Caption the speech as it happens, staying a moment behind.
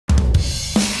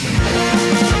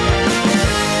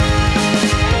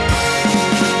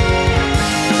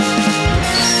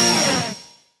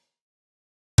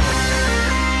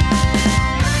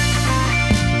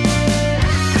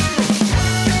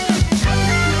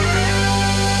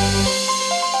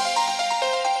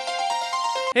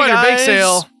Spider bake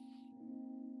sale.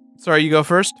 Sorry, you go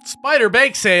first. Spider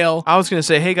bake sale. I was gonna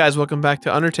say, hey guys, welcome back to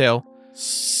Undertale.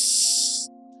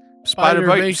 Spider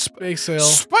bake sale.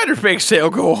 Spider bake sale,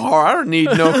 go hard. I don't need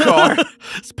no car.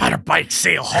 Spider bike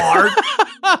sale hard.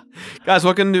 Guys,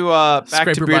 welcome to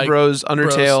back to Beard Bros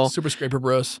Undertale. Super Scraper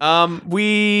Bros.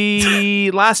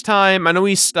 We last time I know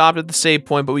we stopped at the save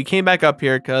point, but we came back up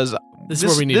here because this is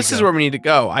where we need to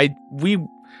go. We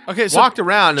walked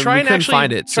around and we couldn't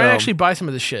find it. Try and actually buy some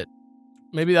of this shit.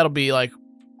 Maybe that'll be like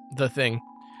the thing.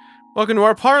 Welcome to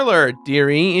our parlor,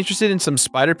 dearie. Interested in some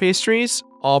spider pastries?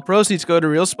 All proceeds go to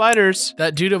real spiders.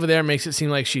 That dude over there makes it seem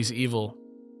like she's evil.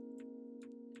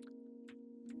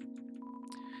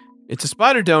 It's a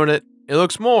spider donut. It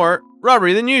looks more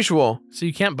rubbery than usual. So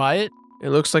you can't buy it? It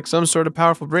looks like some sort of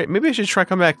powerful brain. Maybe I should try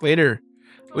come back later.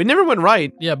 We never went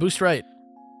right. Yeah, boost right.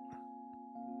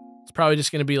 It's probably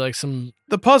just going to be like some...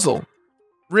 The puzzle.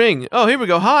 Ring. Oh, here we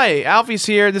go. Hi, Alfie's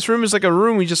here. This room is like a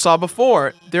room we just saw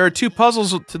before. There are two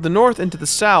puzzles to the north and to the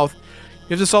south. You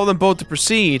have to solve them both to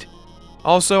proceed.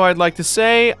 Also, I'd like to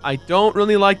say, I don't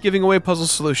really like giving away puzzle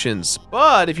solutions.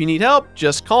 But if you need help,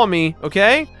 just call me,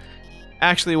 okay?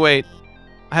 Actually, wait.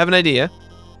 I have an idea.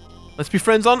 Let's be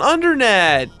friends on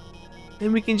Undernet.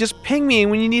 Then we can just ping me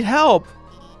when you need help.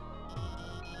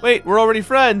 Wait, we're already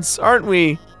friends, aren't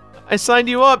we? I signed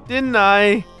you up, didn't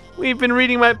I? We've been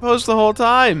reading my post the whole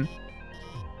time.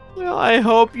 Well, I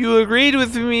hope you agreed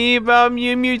with me about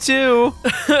Mew Mew too.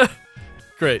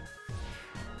 Great.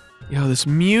 Yo, this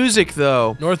music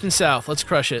though. North and south, let's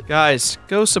crush it. Guys,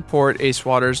 go support Ace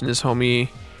Waters and his homie.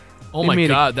 Oh my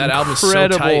god, that album is so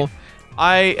tight.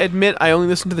 I admit I only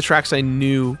listened to the tracks I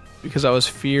knew because I was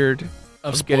feared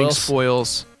of getting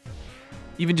spoils.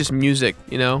 Even just music,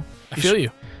 you know? I feel you.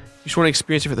 You just want to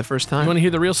experience it for the first time. You want to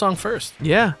hear the real song first?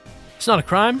 Yeah. It's not a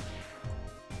crime.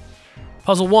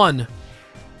 Puzzle 1.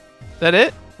 That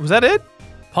it? Was that it?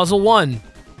 Puzzle 1.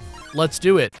 Let's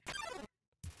do it.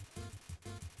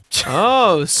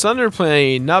 Oh,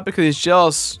 Sunderplane. Not because he's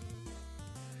jealous.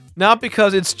 Not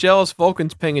because it's jealous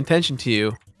Vulcan's paying attention to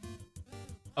you.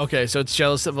 Okay, so it's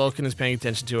jealous that Vulcan is paying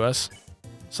attention to us.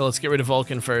 So let's get rid of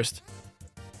Vulcan first.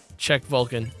 Check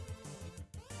Vulcan.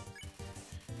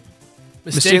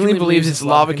 Mistakenly believes its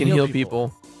lava can heal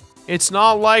people. It's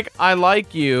not like I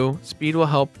like you. Speed will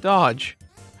help dodge.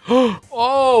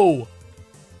 Oh!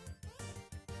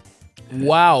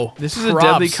 Wow. This is a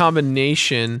deadly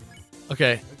combination.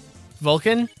 Okay.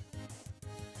 Vulcan?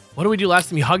 What did we do last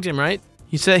time? You hugged him, right?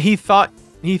 He said he thought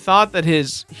that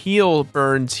his heal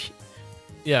burns.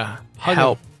 Yeah.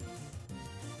 Help.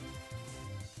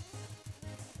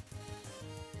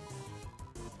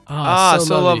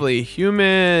 So lovely.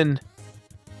 Human.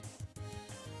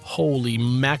 Holy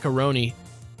macaroni.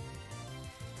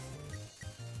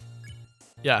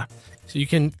 Yeah. So you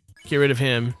can get rid of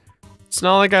him. It's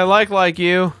not like I like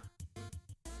you.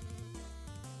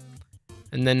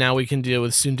 And then now we can deal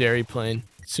with Tsundere Plane.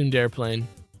 Tsundere Plane.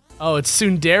 Oh, it's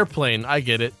Tsundere Plane. I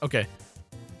get it. Okay.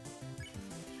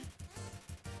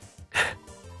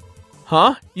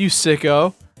 Huh? You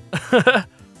sicko.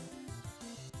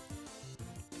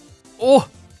 Oh!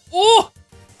 Oh!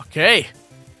 Okay.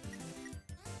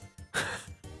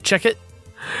 Check it.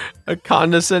 A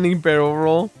condescending barrel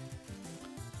roll.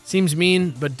 Seems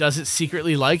mean, but does it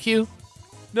secretly like you?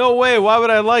 No way, why would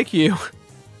I like you?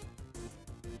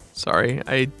 Sorry,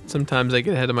 sometimes I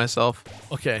get ahead of myself.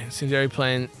 Okay, Tsundere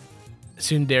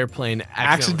Plane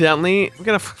accidentally? We're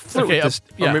gonna flirt with this.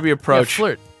 Yeah. Or maybe approach. Yeah,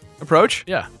 flirt. Approach?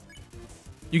 Yeah.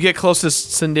 You get close to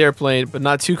Tsundere Plane, but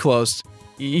not too close.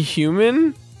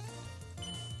 Human?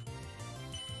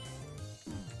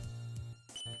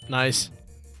 Nice.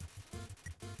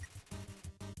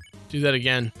 Do that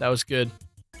again. That was good.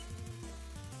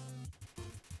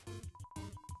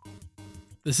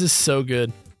 This is so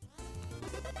good.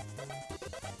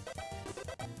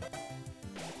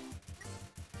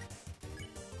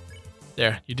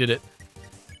 There, you did it.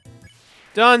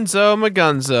 Dunzo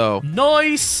Magunzo.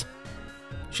 Nice!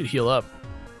 Should heal up.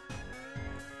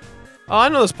 Oh, I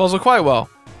know this puzzle quite well,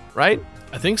 right?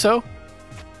 I think so.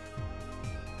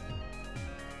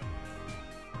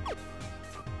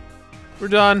 We're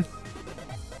done.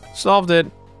 Solved it.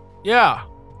 Yeah.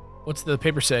 What's the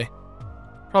paper say?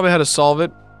 Probably how to solve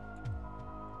it.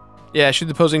 Yeah, shoot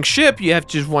the opposing ship, you have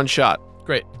just one shot.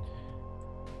 Great.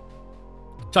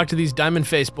 Talk to these diamond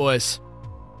face boys.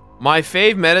 My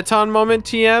fave Metaton moment,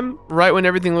 TM, right when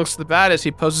everything looks the baddest,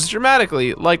 he poses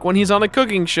dramatically, like when he's on a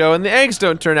cooking show and the eggs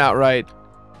don't turn out right.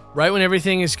 Right when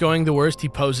everything is going the worst, he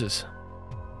poses.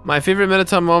 My favorite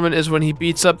Metaton moment is when he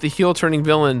beats up the heel-turning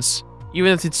villains,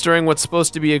 even if it's during what's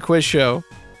supposed to be a quiz show.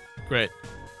 Great.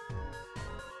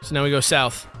 So now we go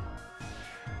south.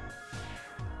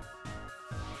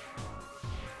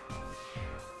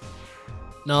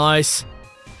 Nice.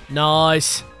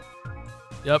 Nice.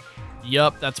 Yep.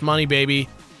 Yep, that's money, baby.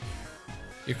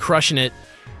 You're crushing it.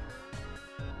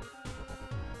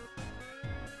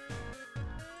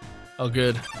 Oh,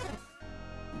 good.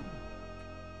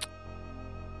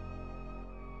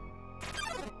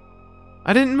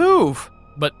 I didn't move.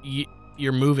 But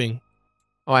you're moving.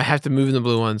 Oh, I have to move in the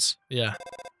blue ones. Yeah.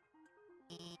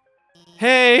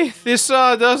 Hey, this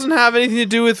doesn't have anything to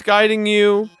do with guiding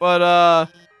you, but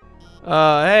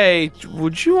hey,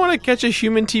 would you want to catch a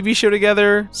human TV show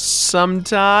together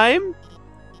sometime?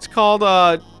 It's called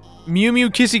Mew Mew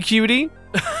Kissy Cutie.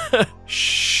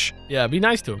 Shh. Yeah, be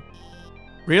nice to him.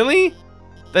 Really?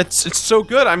 It's so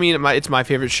good. I mean, it's my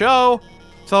favorite show.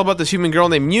 It's all about this human girl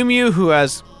named Mew Mew who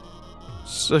has,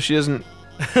 so she doesn't.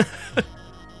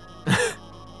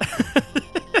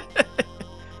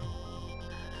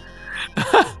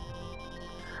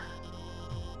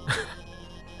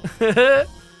 It's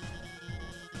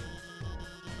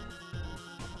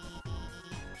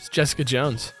Jessica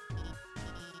Jones.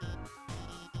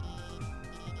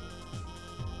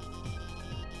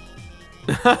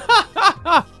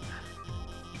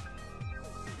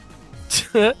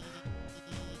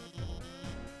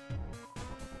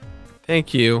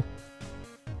 Thank you.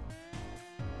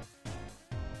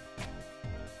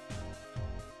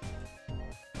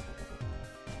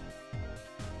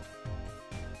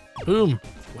 Boom.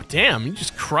 Well, damn, you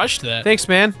just crushed that. Thanks,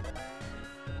 man.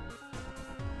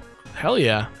 Hell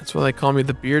yeah. That's why they call me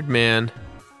the Beard Man.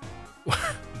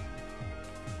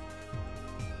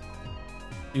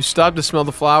 You stopped to smell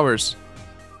the flowers.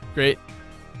 Great.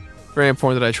 Very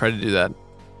important that I try to do that.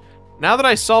 Now that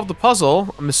I solved the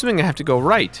puzzle, I'm assuming I have to go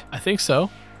right. I think so.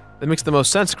 That makes the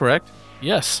most sense, correct?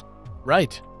 Yes.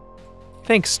 Right.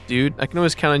 Thanks, dude. I can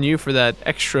always count on you for that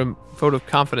extra vote of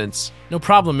confidence. No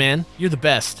problem, man. You're the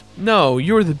best. No,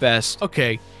 you're the best.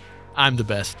 Okay. I'm the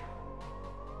best.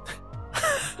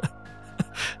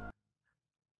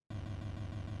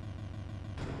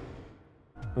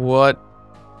 What?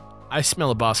 I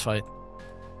smell a boss fight.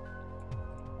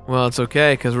 Well, it's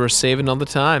okay, because we're saving all the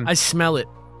time. I smell it.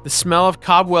 The smell of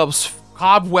cobwebs.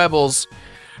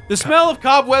 The smell of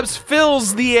cobwebs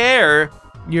fills the air.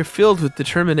 You're filled with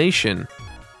determination.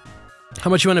 How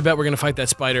much you want to bet we're going to fight that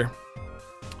spider?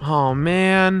 Oh,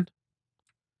 man.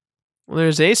 Well,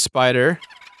 there's a spider.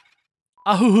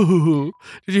 Oh,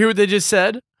 did you hear what they just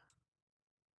said?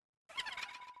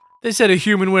 They said a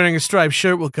human wearing a striped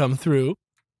shirt will come through.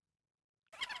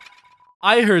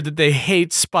 I heard that they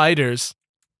hate spiders.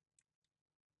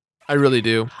 I really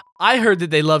do. I heard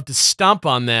that they love to stomp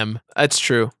on them. That's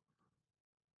true.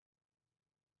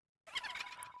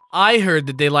 I heard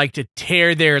that they like to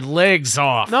tear their legs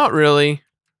off. Not really.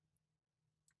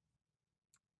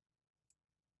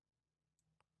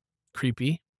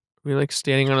 Creepy. We like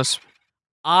standing on a...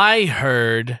 I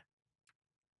heard...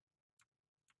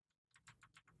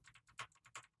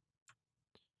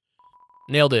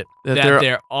 Nailed it. That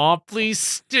they're awfully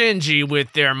stingy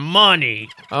with their money.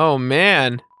 Oh,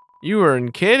 man. You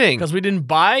weren't kidding. Because we didn't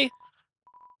buy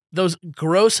those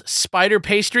gross spider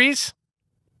pastries?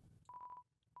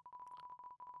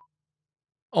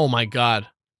 Oh my god.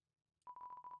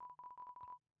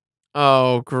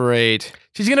 Oh, great.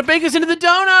 She's gonna bake us into the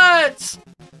donuts!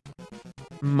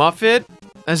 Muffet?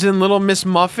 As in Little Miss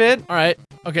Muffet? Alright.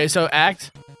 Okay, so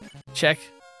act. Check.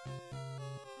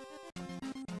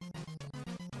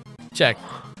 Check.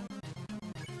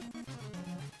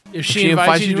 If she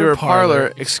invites you to her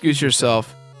parlor, excuse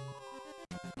yourself.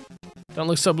 Don't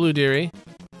look so blue, dearie.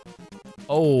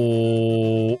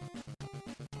 Oh.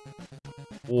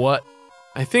 What?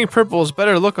 I think purple is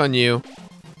better look on you.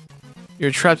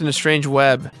 You're trapped in a strange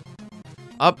web.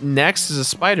 Up next is a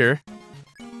spider.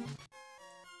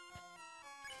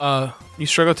 You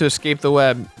struggle to escape the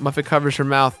web. Muffet covers her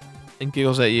mouth and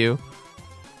giggles at you.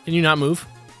 Can you not move?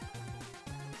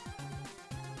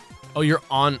 Oh, you're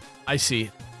on... I see.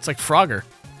 It's like Frogger.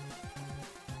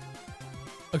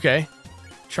 Okay.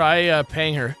 Try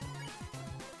paying her.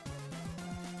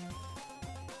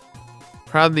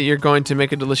 Proud that you're going to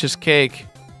make a delicious cake.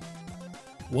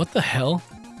 What the hell?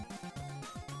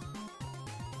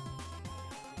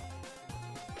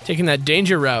 Taking that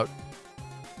danger route.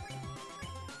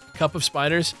 Cup of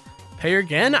spiders. Pay her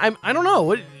again? I don't know.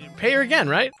 What? Pay her again,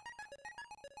 right?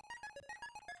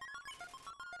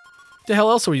 What the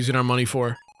hell else are we using our money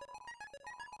for?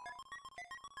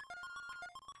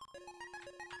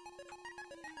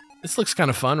 This looks kind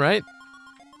of fun, right?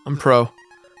 I'm pro.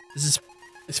 This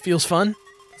feels fun.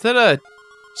 Is that a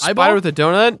spider Eyeball? with a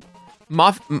donut?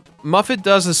 Muffet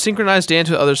does a synchronized dance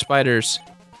with other spiders.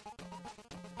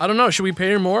 I don't know. Should we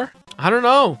pay her more? I don't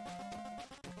know.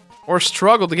 Or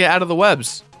struggle to get out of the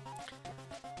webs.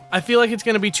 I feel like it's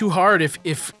gonna be too hard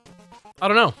if I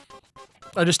don't know.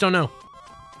 I just don't know.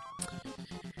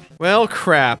 Well,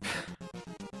 crap.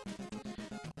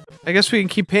 I guess we can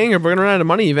keep paying her, but we're gonna run out of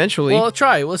money eventually. Well, let's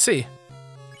try. Let's see.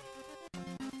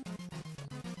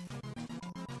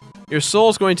 Your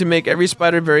soul's going to make every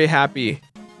spider very happy.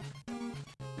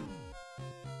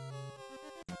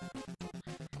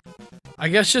 I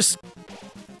guess just...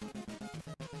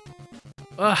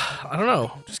 I don't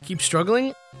know. Just keep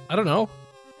struggling? I don't know.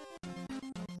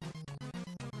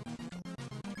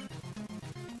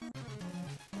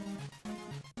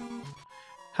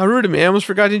 How rude of me. I almost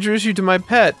forgot to introduce you to my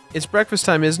pet. It's breakfast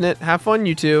time, isn't it? Have fun,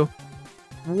 you two.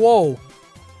 Whoa.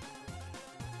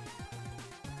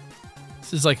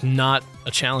 This is like not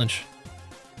a challenge.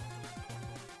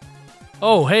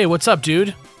 Oh, hey, what's up,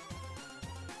 dude?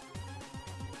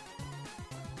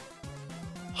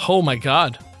 Oh my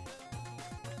god.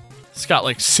 It's got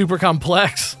like super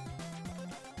complex.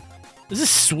 This is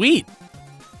sweet.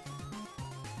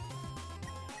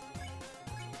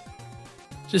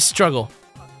 Just struggle.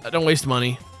 Don't waste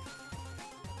money.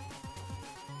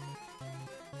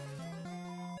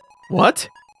 What?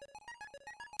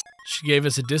 She gave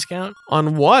us a discount?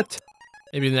 On what?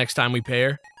 Maybe the next time we pay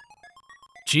her.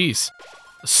 Jeez.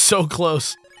 So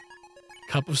close.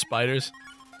 Cup of spiders.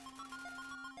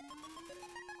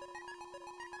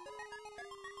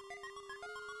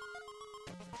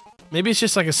 Maybe it's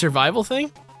just like a survival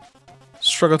thing?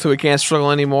 Struggle till we can't struggle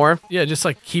anymore. Yeah, just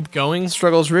like keep going.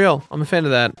 Struggle's real. I'm a fan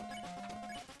of that.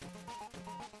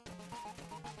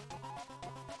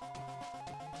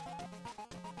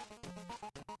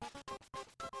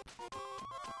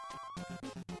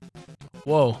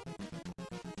 Whoa.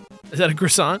 Is that a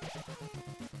croissant?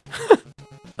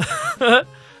 You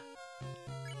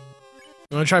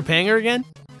wanna try paying her again?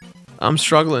 I'm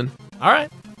struggling. Alright.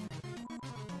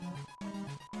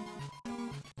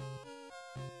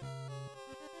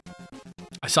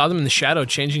 I saw them in the shadow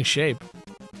changing shape.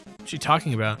 What's she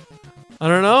talking about? I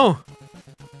don't know.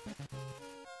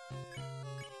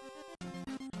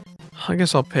 I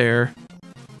guess I'll pay her.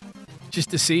 Just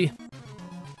to see.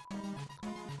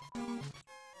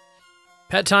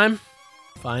 Pet time?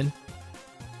 Fine.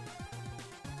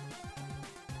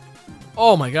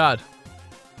 Oh my god.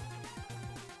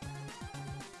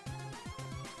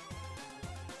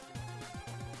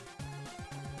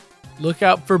 Look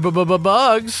out for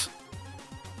bugs.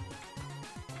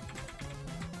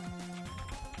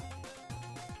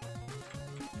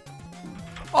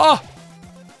 Oh!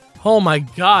 Oh my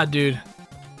god, dude.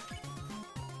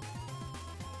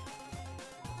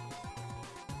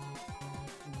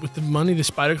 With the money, the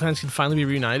spider clans can finally be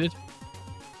reunited?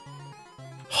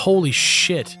 Holy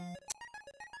shit.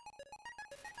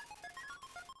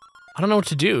 I don't know what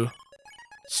to do.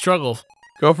 Struggle.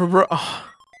 Go for bro. Oh.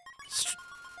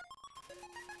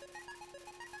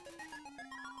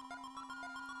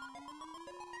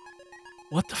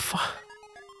 What the fuck?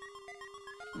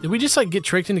 Did we just like get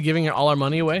tricked into giving all our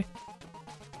money away?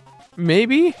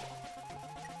 Maybe?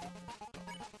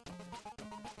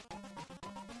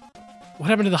 What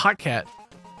happened to the hot cat?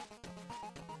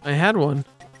 I had one.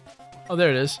 Oh,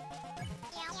 there it is.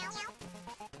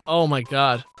 Oh my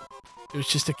god. It was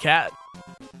just a cat.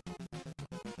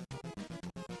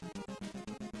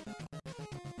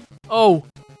 Oh.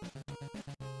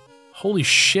 Holy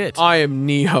shit. I am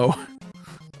Neo.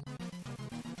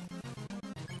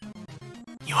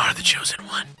 You are the chosen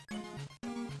one.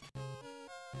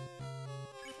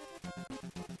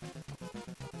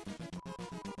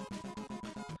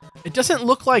 It doesn't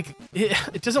look like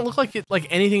it doesn't look like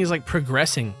anything is like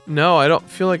progressing. No, I don't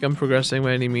feel like I'm progressing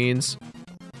by any means.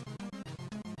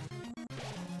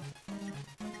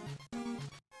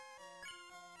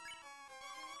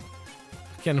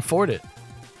 Can't afford it.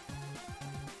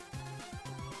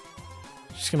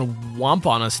 She's gonna womp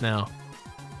on us now.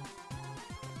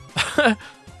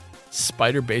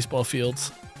 Spider baseball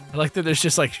fields. I like that there's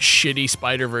just like shitty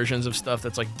spider versions of stuff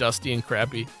that's like dusty and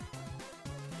crappy.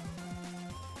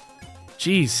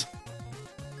 Jeez.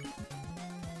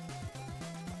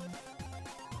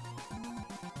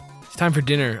 It's time for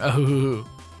dinner. Oh.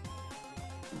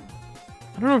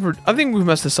 I don't know if we're, I think we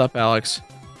messed this up, Alex.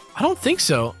 I don't think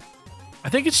so. I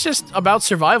think it's just about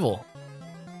survival.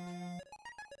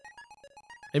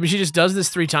 Maybe she just does this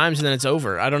 3 times and then it's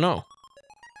over. I don't know.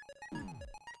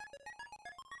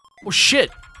 Oh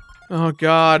shit. Oh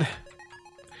god.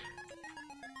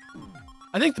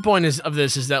 I think the point of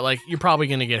this is that, like, you're probably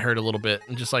gonna get hurt a little bit,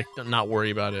 and just, like, not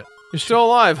worry about it. You're still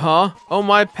alive, huh? Oh,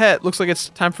 my pet. Looks like it's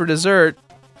time for dessert.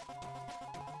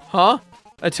 Huh?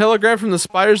 A telegram from the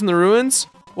spiders in the ruins?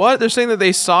 What? They're saying that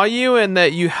they saw you and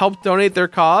that you helped donate their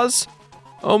cause?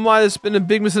 Oh my, there's been a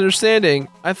big misunderstanding.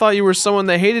 I thought you were someone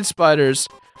that hated spiders.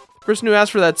 The person who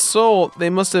asked for that soul, they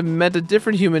must have met a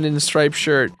different human in a striped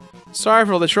shirt. Sorry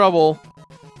for all the trouble.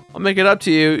 I'll make it up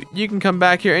to you. You can come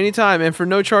back here anytime, and for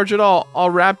no charge at all,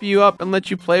 I'll wrap you up and let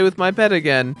you play with my pet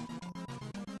again.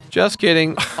 Just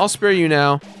kidding. I'll spare you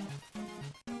now.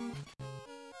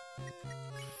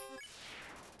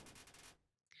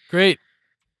 Great.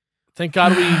 Thank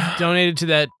God we donated to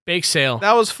that bake sale.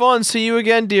 That was fun. See you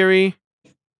again, dearie.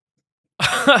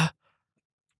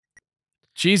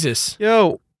 Jesus.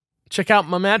 Yo. Check out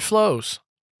my mad flows.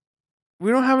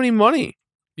 We don't have any money.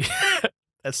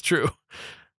 That's true.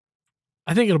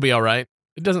 I think it'll be all right.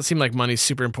 It doesn't seem like money's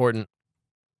super important.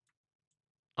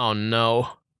 Oh, no.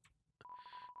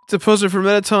 It's a poster for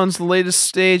Metaton's latest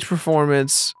stage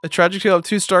performance. A tragic tale of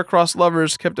two star-crossed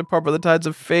lovers kept apart by the tides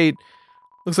of fate.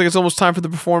 Looks like it's almost time for the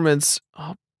performance.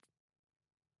 Oh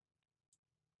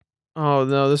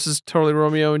no, this is totally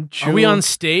Romeo and Juliet. Are we on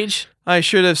stage? I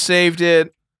should have saved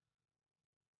it.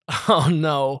 Oh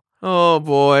no. Oh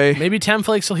boy. Maybe 10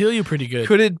 flakes will heal you pretty good.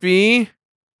 Could it be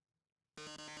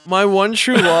my one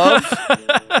true love?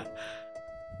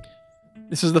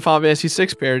 This is the Final Fantasy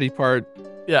VI parody part.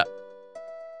 Yeah.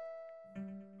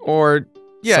 Or,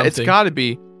 yeah, Something. it's gotta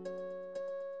be.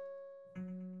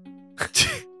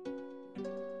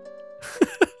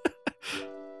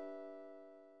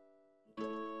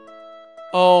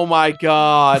 Oh my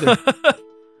god.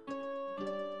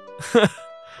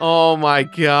 Oh my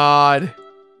god.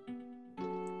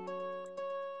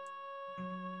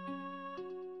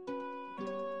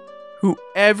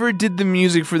 Whoever did the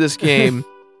music for this game,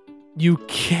 you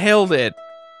killed it.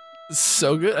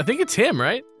 So good. I think it's him,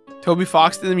 right? Toby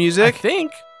Fox did the music? I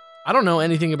think. I don't know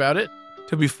anything about it.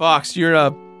 Toby Fox, you're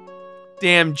a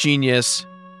damn genius.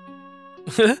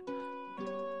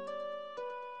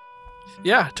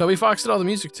 Yeah, Toby Fox did all the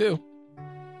music too.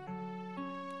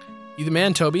 You the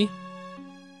man, Toby.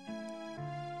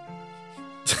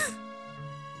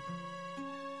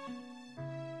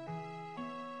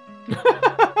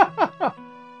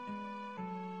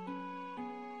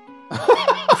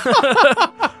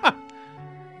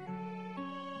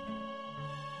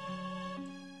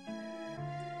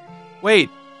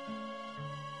 Wait.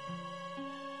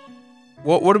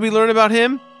 What did we learn about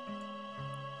him?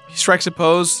 He strikes a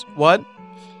pose. What?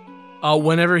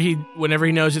 Whenever he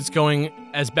knows it's going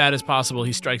as bad as possible,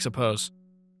 he strikes a pose.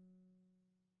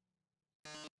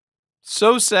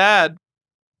 So sad.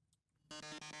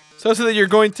 So sad that you're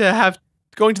going to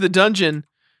the dungeon.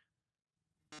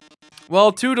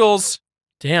 Well, Toodles.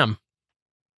 Damn.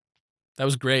 That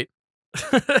was great.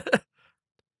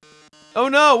 Oh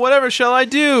no, whatever shall I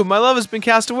do? My love has been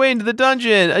cast away into the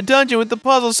dungeon. A dungeon with the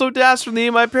puzzle so dastardly,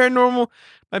 my paramour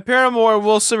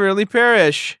will severely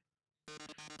perish.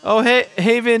 Oh,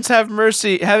 heavens have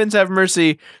mercy. Heavens have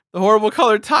mercy. The horrible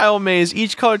colored tile maze.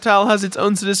 Each colored tile has its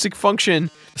own sadistic function.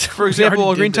 For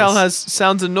example, a green tile has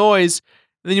sounds and noise.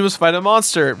 And then you must fight a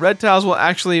monster. Red tiles will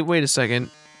actually... Wait a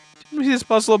second. Didn't we see this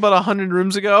puzzle about 100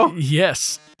 rooms ago?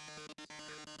 Yes.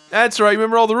 That's right. You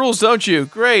remember all the rules, don't you?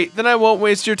 Great. Then I won't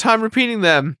waste your time repeating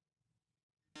them.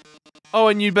 Oh,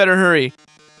 and you'd better hurry.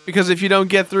 Because if you don't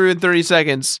get through in 30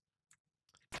 seconds...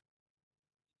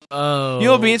 Oh.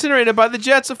 You'll be incinerated by the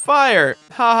jets of fire.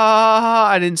 Ha ha ha ha.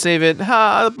 I didn't save it.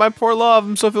 Ha, my poor love.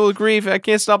 I'm so filled with grief. I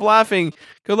can't stop laughing.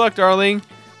 Good luck, darling.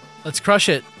 Let's crush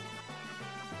it.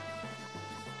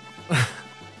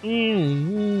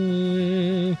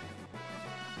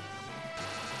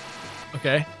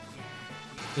 Okay.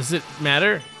 Does it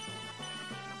matter?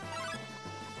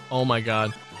 Oh my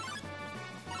god.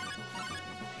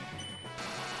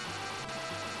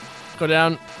 Go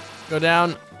down. Go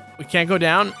down. We can't go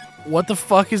down? What the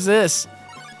fuck is this?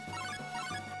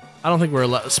 I don't think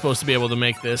we're supposed to be able to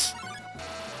make this.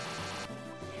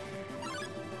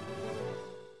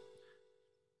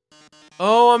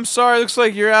 Oh, I'm sorry. Looks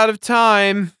like you're out of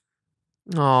time.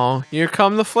 Oh, here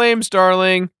come the flames,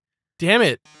 darling. Damn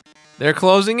it. They're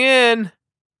closing in.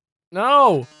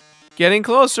 No. Getting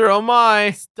closer. Oh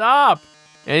my. Stop.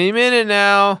 Any minute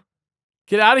now.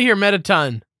 Get out of here,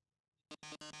 Metaton.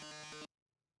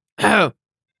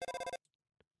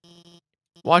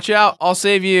 Watch out. I'll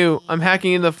save you. I'm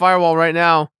hacking into the firewall right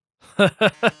now.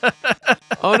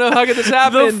 Oh no, how could this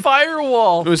happen? The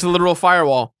firewall. It was a literal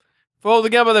firewall. Followed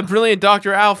again by the brilliant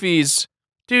Dr. Alphys.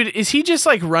 Dude, is he just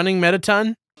like running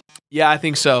Metaton? Yeah, I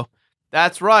think so.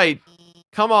 That's right.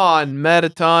 Come on,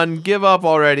 Metaton, give up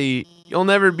already. You'll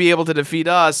never be able to defeat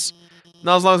us.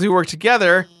 Not as long as we work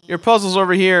together. Your puzzles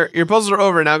over here. Your puzzles are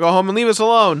over. Now go home and leave us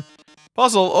alone.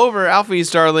 Puzzle over,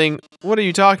 Alphys, darling. What are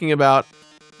you talking about?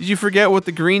 Did you forget what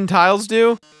the green tiles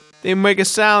do? They make a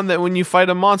sound that when you fight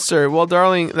a monster. Well,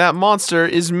 darling, that monster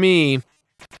is me.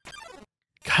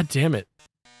 God damn it.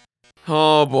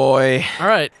 Oh, boy. All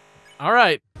right. All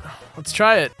right. Let's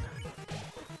try it.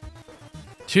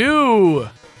 2.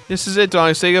 This is it,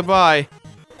 darling. Say goodbye.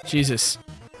 Jesus.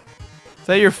 Is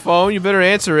that your phone? You better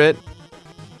answer it.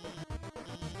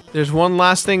 There's one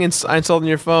last thing installed on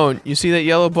your phone. You see that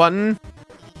yellow button?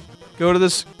 Go to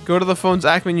the phone's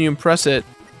act menu and press it.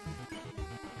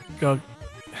 Go.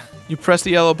 You press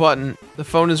the yellow button. The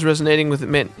phone is resonating with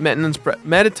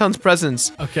Metaton's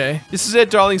presence. Okay. This is it,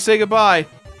 darling. Say goodbye.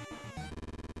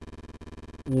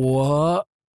 What?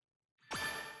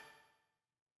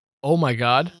 Oh my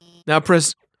god. Now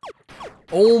press...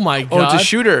 Oh my god. Oh, it's a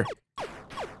shooter.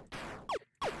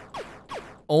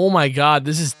 Oh my god,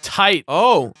 this is tight.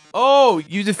 Oh,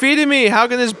 you defeated me. How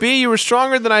can this be? You were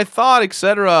stronger than I thought,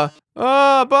 etc.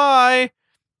 Bye.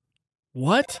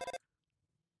 What?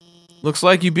 Looks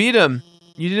like you beat him.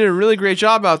 You did a really great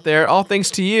job out there, all thanks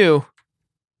to you.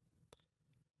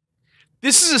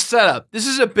 This is a setup. This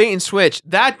is a bait and switch.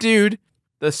 That dude,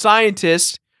 the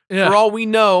scientist, for all we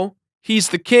know, he's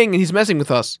the king and he's messing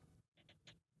with us.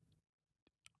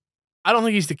 I don't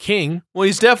think he's the king. Well,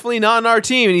 he's definitely not on our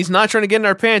team, and he's not trying to get in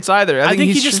our pants either. I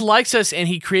think he just likes us, and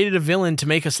he created a villain to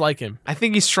make us like him. I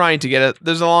think he's trying to get it.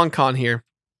 There's a long con here.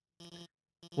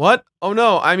 What? Oh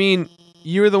no, I mean,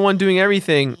 you were the one doing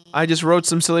everything. I just wrote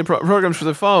some silly programs for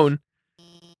the phone.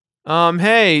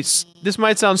 Hey, this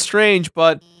might sound strange,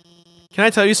 but can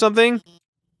I tell you something?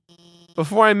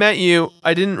 Before I met you,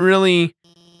 I didn't really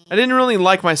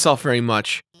like myself very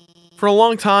much. For a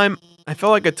long time, I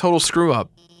felt like a total screw-up.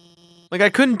 Like I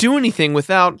couldn't do anything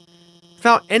without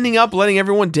ending up letting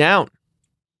everyone down.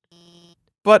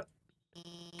 But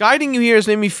guiding you here has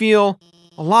made me feel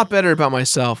a lot better about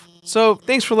myself. So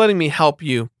thanks for letting me help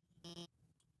you.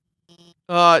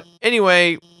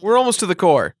 Anyway, we're almost to the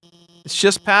core. It's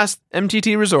just past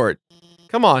MTT Resort.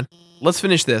 Come on, let's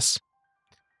finish this.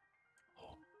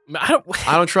 I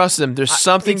don't trust him. There's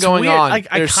something going on.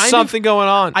 There's something going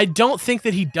on. I don't think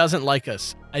that he doesn't like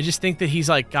us. I just think that he's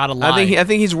like got a lie. I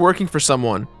think he's working for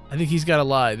someone. I think he's got a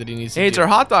lie that he needs to Hey, it's our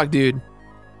hot dog dude.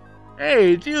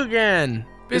 Hey, it's you again.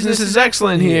 Business is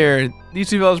excellent here. These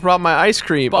two fellas brought my ice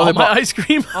cream. Bought my ice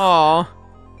cream? Aw.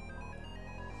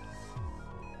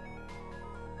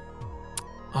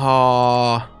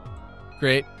 Aw.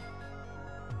 Great.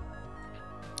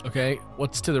 Okay,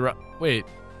 what's to the right? Wait.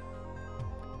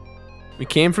 We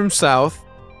came from south.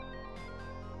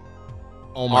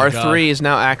 Oh my god. R3 is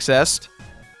now accessed.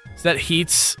 Is that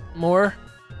heats more?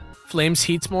 Flames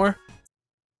heats more?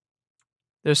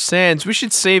 There's sands. We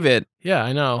should save it. Yeah,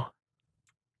 I know.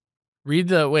 Read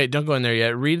the... Wait, don't go in there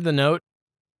yet. Read the note.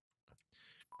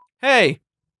 Hey,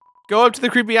 go up to the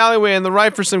creepy alleyway on the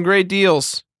right for some great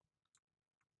deals.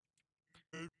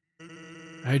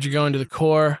 I heard you're going to the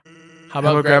core. How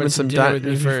about grabbing some dinner with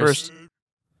me first?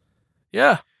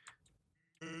 Yeah.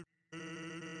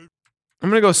 I'm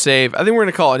gonna go save. I think we're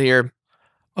gonna call it here.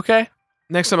 Okay.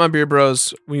 Next time on Beer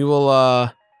Bros, we will,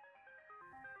 I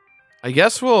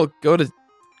guess we'll go to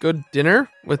dinner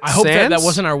with I hope Sans? that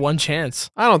wasn't our one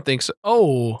chance. I don't think so.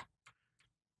 Oh.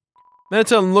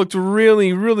 Metaton looked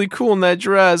really, really cool in that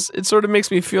dress. It sort of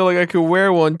makes me feel like I could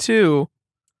wear one too.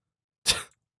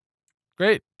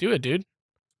 Great. Do it, dude.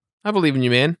 I believe in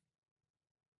you, man.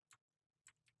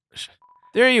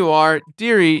 There you are.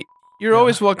 Dearie, you're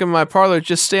always welcome in my parlor.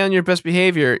 Just stay on your best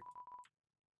behavior.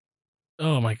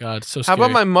 Oh my god, so How scary.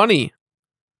 about my money?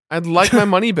 I'd like my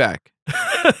money back.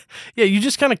 Yeah, you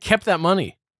just kind of kept that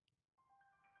money.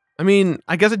 I mean,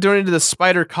 I guess I donated to the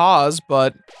spider cause,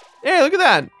 but... Hey, look at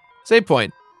that! Save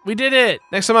point. We did it!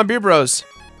 Next time on Beer Bros.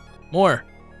 More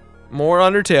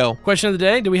Undertale. Question of the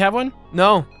day? Do we have one?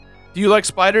 No. Do you like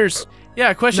spiders?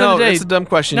 Yeah, question of the day. No, that's a dumb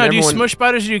question. No, do you smush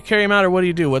spiders or do you carry them out or what do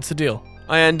you do? What's the deal?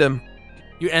 I end them.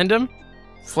 You end them?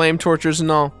 Flame tortures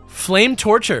and all. Flame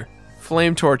torture?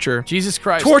 Flame torture. Jesus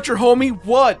Christ. Torture, homie,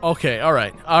 what? Okay,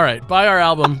 alright. Alright, buy our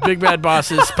album, Big Bad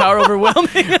Bosses, Power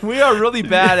Overwhelming. We are really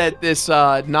bad at this,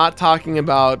 not talking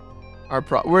about our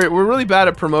we're really bad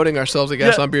at promoting ourselves, I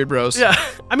guess, on Beard Bros. Yeah.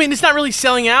 I mean, it's not really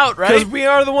selling out, right? Because we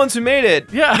are the ones who made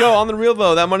it. Yeah. Yo, on the real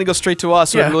though, that money goes straight to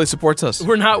us, so it really supports us.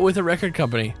 We're not with a record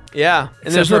company. Yeah.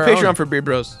 And there's no Patreon for Beard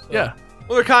Bros. So. Yeah.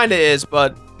 Well, there kinda is,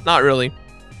 but not really.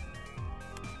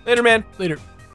 Later, man. Later.